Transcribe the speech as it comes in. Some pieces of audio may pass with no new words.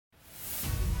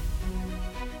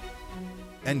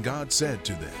And God said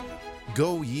to them,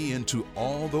 Go ye into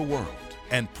all the world,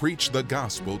 and preach the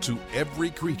gospel to every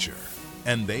creature.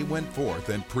 And they went forth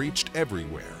and preached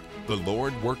everywhere, the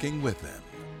Lord working with them,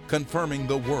 confirming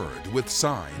the word with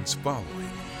signs following.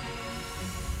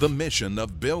 The mission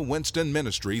of Bill Winston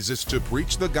Ministries is to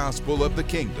preach the gospel of the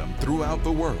kingdom throughout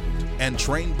the world and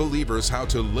train believers how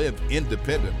to live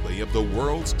independently of the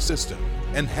world's system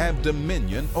and have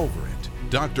dominion over it.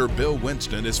 Dr. Bill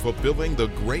Winston is fulfilling the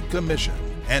Great Commission,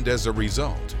 and as a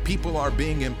result, people are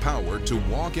being empowered to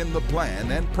walk in the plan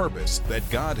and purpose that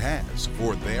God has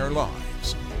for their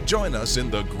lives. Join us in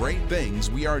the great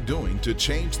things we are doing to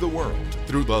change the world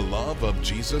through the love of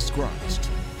Jesus Christ.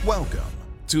 Welcome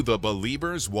to the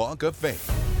Believer's Walk of Faith.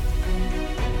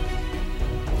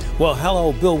 Well,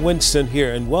 hello, Bill Winston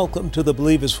here, and welcome to the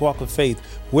Believer's Walk of Faith,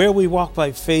 where we walk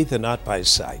by faith and not by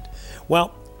sight.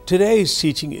 Well, today's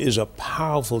teaching is a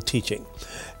powerful teaching.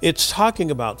 It's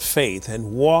talking about faith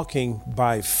and walking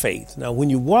by faith. Now, when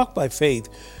you walk by faith,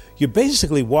 you're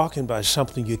basically walking by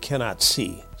something you cannot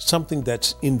see, something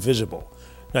that's invisible.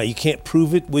 Now, you can't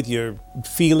prove it with your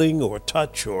feeling or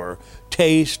touch or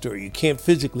taste, or you can't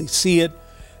physically see it.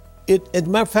 As a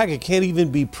matter of fact, it can't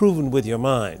even be proven with your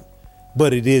mind,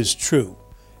 but it is true.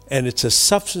 And it's a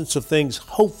substance of things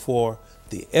hoped for,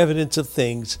 the evidence of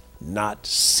things not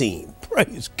seen.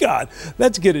 Praise God.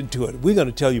 Let's get into it. We're going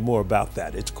to tell you more about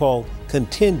that. It's called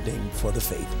Contending for the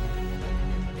Faith.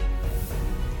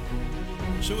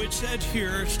 So it said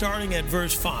here, starting at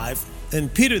verse 5,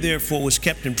 and Peter therefore was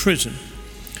kept in prison,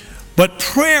 but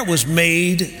prayer was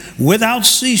made without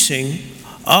ceasing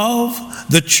of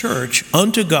the church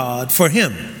unto God for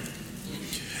him.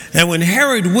 And when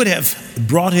Herod would have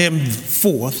brought him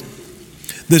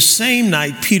forth, the same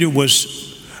night Peter was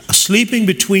sleeping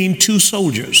between two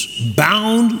soldiers,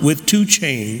 bound with two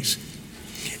chains,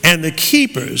 and the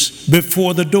keepers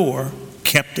before the door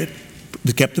kept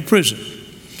the prison.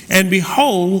 And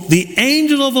behold, the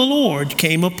angel of the Lord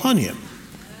came upon him.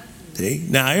 See?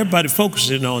 Now everybody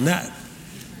focusing on that.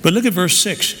 But look at verse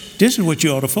 6. This is what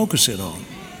you ought to focus in on.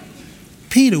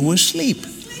 Peter was asleep.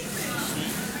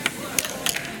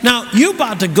 Now, you're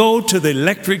about to go to the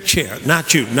electric chair.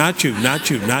 Not you.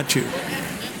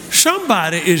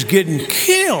 Somebody is getting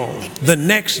killed the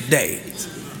next day.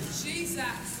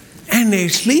 And they're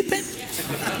sleeping?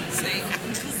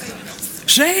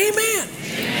 Say amen.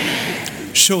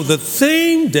 So the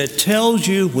thing that tells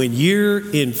you when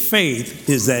you're in faith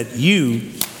is that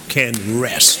you can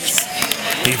rest.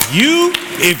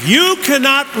 If you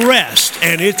cannot rest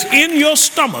and it's in your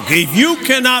stomach, if you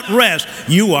cannot rest,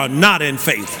 you are not in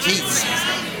faith.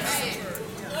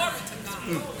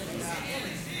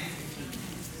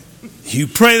 You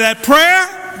pray that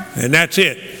prayer and that's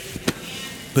it.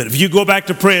 But if you go back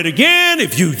to pray it again,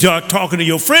 if you start talking to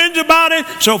your friends about it,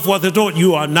 so forth and so on,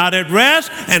 you are not at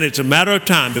rest, and it's a matter of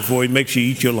time before he makes you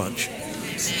eat your lunch.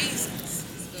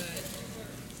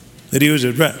 That he was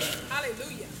at rest.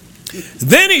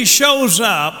 Then he shows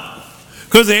up,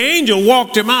 because the angel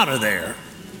walked him out of there.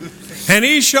 And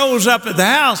he shows up at the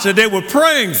house that they were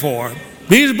praying for.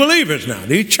 These believers now,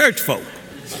 these church folk.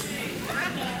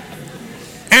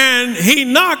 And he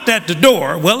knocked at the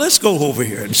door. Well, let's go over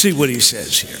here and see what he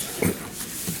says here.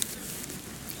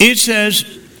 It says,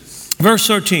 verse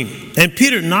 13, and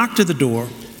Peter knocked at the door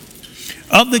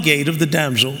of the gate of the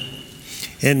damsel.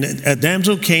 And a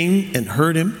damsel came and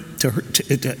heard him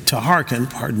to hearken,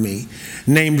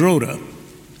 named Rhoda.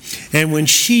 And when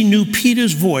she knew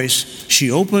Peter's voice, she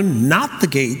opened not the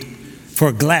gate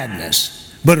for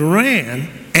gladness, but ran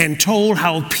and told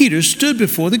how Peter stood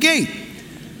before the gate.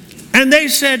 And they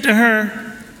said to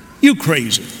her, "You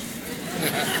crazy?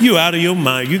 You out of your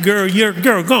mind? You girl,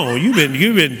 go on. You've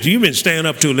been staying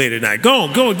up too late at night. Go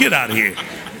on, get out of here."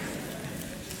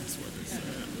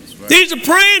 These are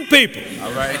praying people.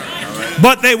 All right.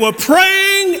 But they were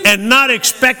praying and not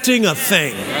expecting a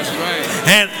thing. That's right.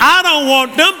 And I don't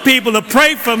want them people to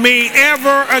pray for me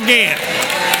ever again.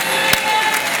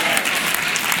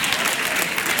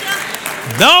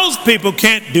 Those people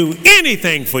can't do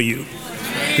anything for you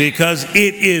because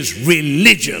it is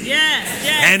religion.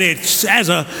 And it's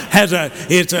a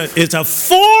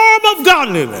form of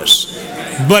godliness,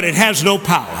 but it has no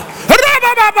power.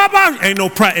 Ain't no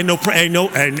faith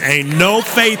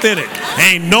in it.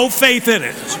 Ain't no faith in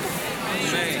it.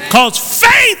 Because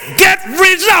faith gets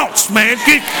results, man.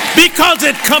 Because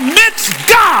it commits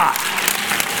God.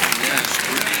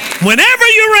 Whenever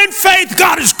you're in faith,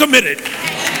 God is committed.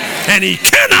 And he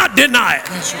cannot deny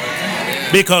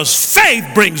it. Because faith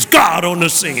brings God on the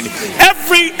scene.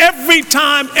 Every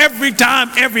time.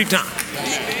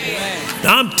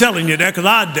 Now, I'm telling you that because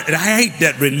I hate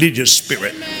that religious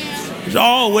spirit. is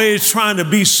always trying to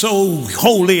be so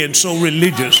holy and so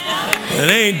religious, and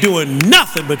they ain't doing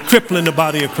nothing but crippling the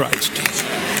body of Christ.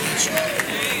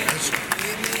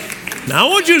 Now, I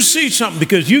want you to see something,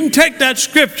 because you can take that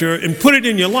scripture and put it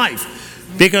in your life.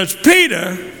 Because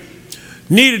Peter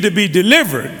needed to be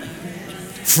delivered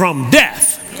from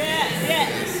death.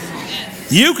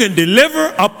 You can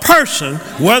deliver a person,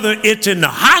 whether it's in the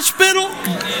hospital,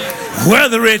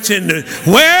 whether it's in the,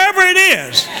 wherever it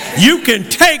is, you can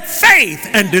take faith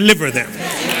and deliver them.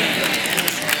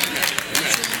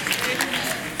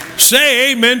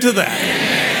 Say amen to that.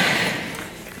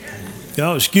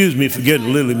 Y'all excuse me for getting a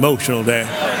little emotional there.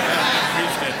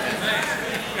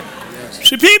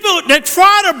 See, people that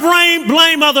try to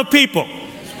blame other people.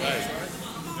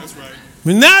 I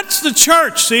mean, that's the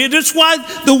church, see? That's why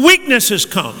the weaknesses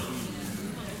come.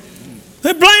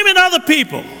 They're blaming other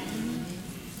people.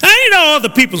 That ain't no other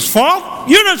people's fault.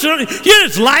 You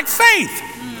just lack faith.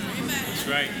 That's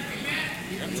right.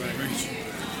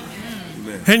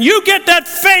 And you get that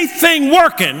faith thing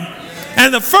working,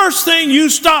 and the first thing you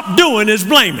stop doing is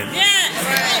blaming.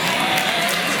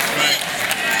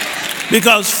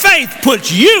 Because faith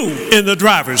puts you in the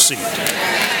driver's seat.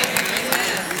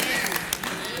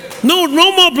 No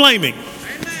more blaming.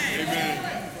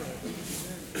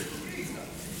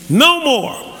 No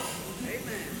more.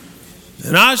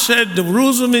 And I said the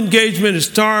rules of engagement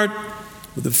start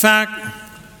with the fact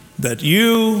that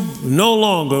you no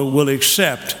longer will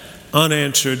accept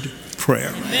unanswered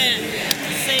prayer.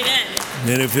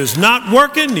 And if it's not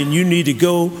working, then you need to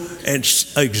go and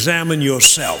examine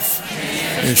yourself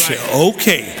and say,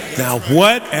 okay, now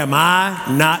what am I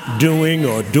not doing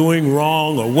or doing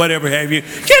wrong or whatever have you?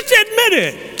 Just admit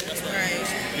it.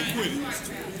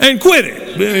 And quit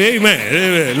it.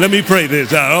 Amen. Let me pray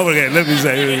this out. Okay, let me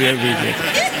say.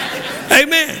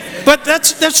 Amen. But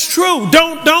that's true.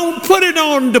 Don't put it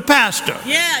on the pastor.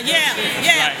 Yeah.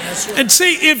 And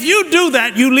see, if you do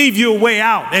that, you leave your way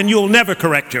out and you'll never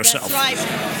correct yourself. That's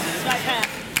right.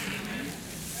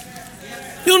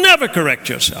 You'll never correct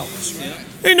yourself.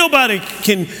 Ain't nobody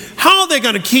can. How are they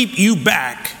going to keep you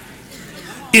back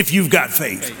if you've got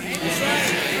faith?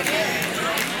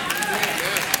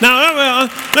 Now,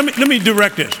 let me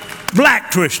direct this.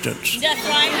 Black Christians. That's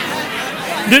right.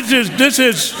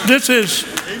 This is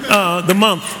the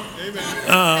month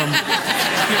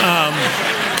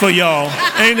for y'all.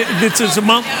 Ain't it? This is the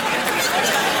month.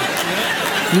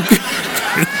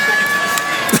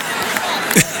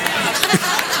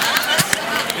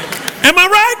 Am I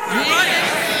right?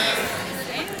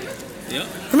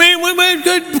 I mean,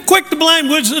 we're quick to blame.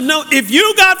 No, if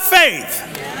you got faith,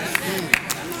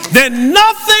 then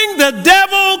nothing the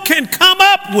devil can come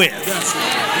up with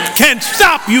can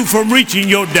stop you from reaching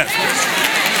your destiny.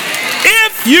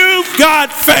 If you've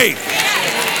got faith,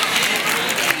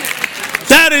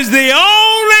 that is the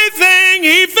only thing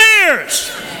he fears.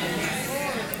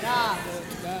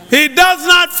 He does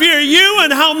not fear you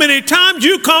and how many times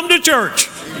you come to church.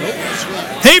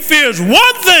 He fears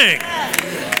one thing: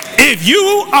 if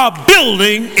you are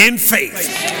building in faith.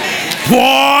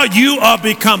 Boy, you are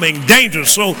becoming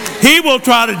dangerous. So he will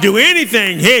try to do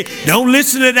anything. Hey, don't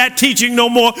listen to that teaching no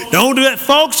more. Don't do that.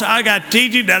 Folks, I got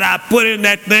teaching that I put in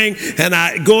that thing, and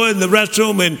I go in the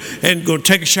restroom and go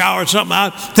take a shower or something. I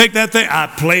take that thing. I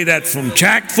play that from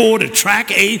track 4 to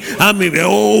track 8. I mean,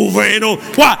 over and over.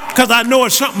 Why? Because I know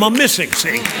it's something I'm missing,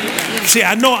 see? See,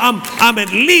 I know I'm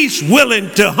at least willing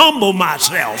to humble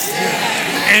myself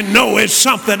and know it's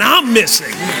something I'm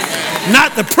missing.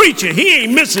 Not the preacher. He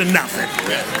ain't missing nothing.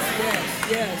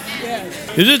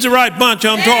 Is this the right bunch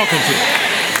I'm talking to?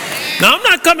 Now, I'm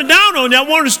not coming down on you. I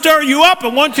want to stir you up. I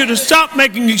want you to stop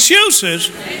making excuses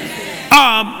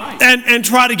and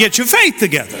try to get your faith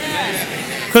together.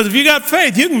 Because if you got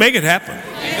faith, you can make it happen.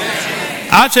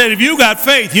 I said, if you got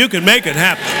faith, you can make it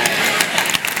happen.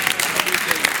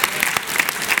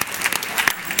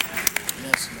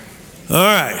 All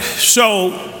right. So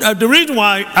the reason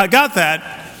why I got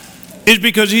that is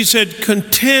because he said,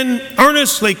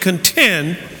 earnestly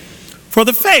contend for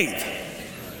the faith.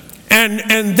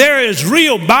 And there is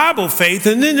real Bible faith,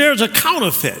 and then there's a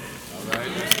counterfeit.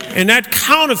 And that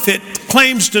counterfeit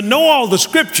claims to know all the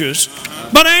scriptures,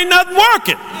 but ain't nothing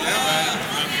working.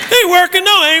 Ain't working,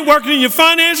 no. Ain't working in your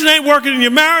finances, ain't working in your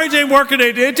marriage, ain't working,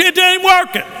 it ain't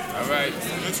working.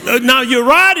 Now you're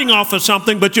riding off of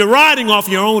something, but you're riding off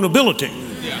your own ability.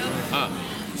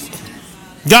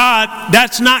 God,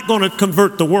 that's not going to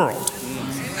convert the world.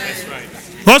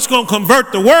 What's going to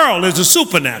convert the world is the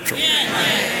supernatural.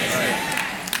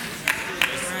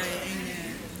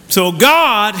 So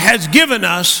God has given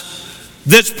us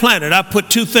this planet. I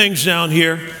put 2 things down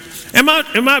here. Am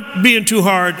I being too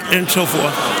hard and so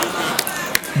forth?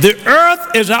 The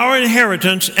earth is our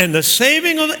inheritance, and the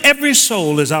saving of every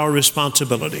soul is our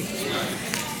responsibility.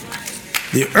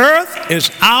 The earth is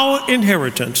our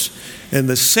inheritance, and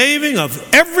the saving of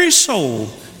every soul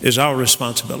is our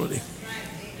responsibility.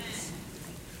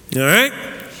 All right?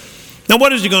 Now,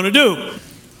 what is he going to do?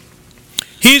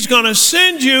 He's going to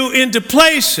send you into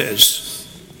places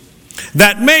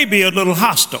that may be a little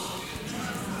hostile.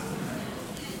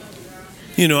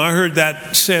 You know, I heard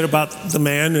that said about the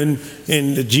man, and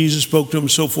Jesus spoke to him,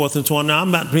 so forth and so on. Now, I'm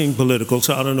not being political,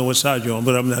 so I don't know what side you're on,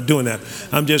 but I'm not doing that.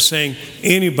 I'm just saying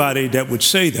anybody that would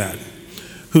say that,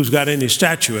 who's got any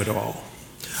stature at all,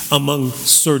 among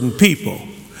certain people,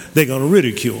 they're going to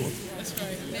ridicule. That's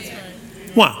right. That's right.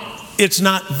 Why? It's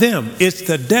not them. It's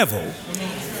the devil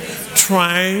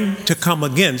trying to come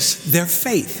against their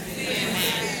faith.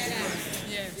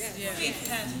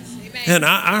 And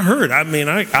I heard,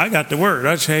 I got the word.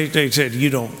 They said, you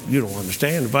don't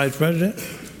understand the vice president?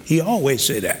 He always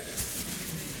said that.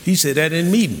 He said that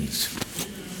in meetings.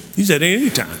 He said it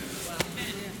any time.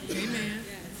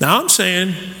 Now I'm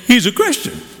saying he's a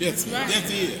Christian. Yes, yes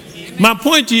he is. My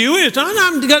point to you is,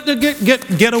 I'm got to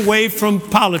get away from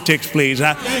politics, please.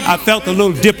 I felt a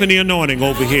little dip in the anointing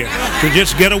over here to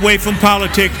just get away from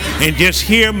politics and just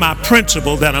hear my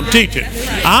principle that I'm teaching.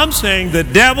 I'm saying the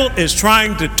devil is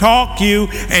trying to talk you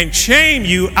and shame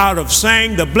you out of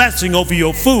saying the blessing over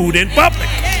your food in public.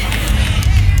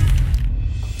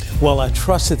 Well, I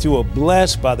trust that you were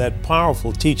blessed by that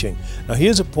powerful teaching. Now,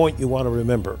 here's a point you want to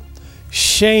remember.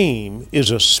 Shame is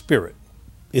a spirit.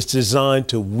 It's designed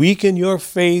to weaken your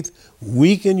faith,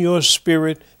 weaken your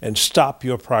spirit, and stop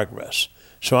your progress.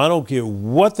 So I don't care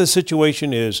what the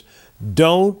situation is,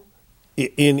 don't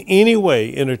in any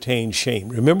way entertain shame.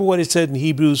 Remember what it said in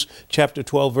Hebrews chapter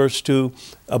 12, verse 2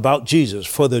 about Jesus.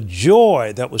 For the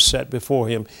joy that was set before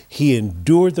him, he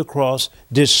endured the cross,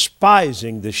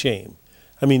 despising the shame.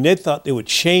 I mean, they thought they would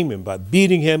shame him by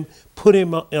beating him, put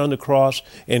him on the cross,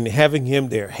 and having him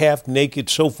there half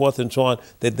naked, so forth and so on,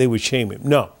 that they would shame him.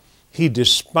 No, he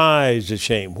despised the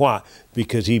shame. Why?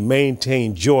 Because he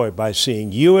maintained joy by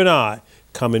seeing you and I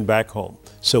coming back home.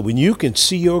 So when you can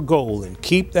see your goal and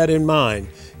keep that in mind,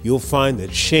 you'll find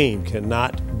that shame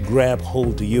cannot grab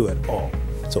hold of you at all.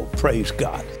 So praise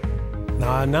God. Now,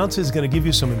 our announcer is going to give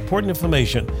you some important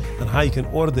information on how you can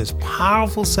order this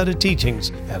powerful set of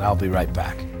teachings, and I'll be right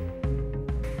back.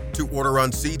 To order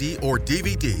on CD or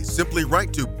DVD, simply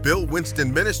write to Bill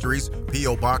Winston Ministries,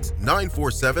 P.O. Box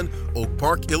 947, Oak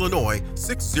Park, Illinois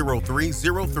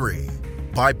 60303.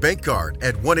 By bank card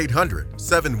at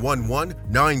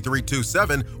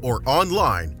 1-800-711-9327 or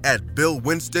online at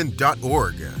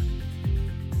billwinston.org.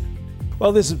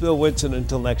 Well, this is Bill Winston.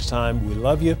 Until next time, we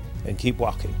love you and keep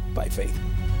walking by faith.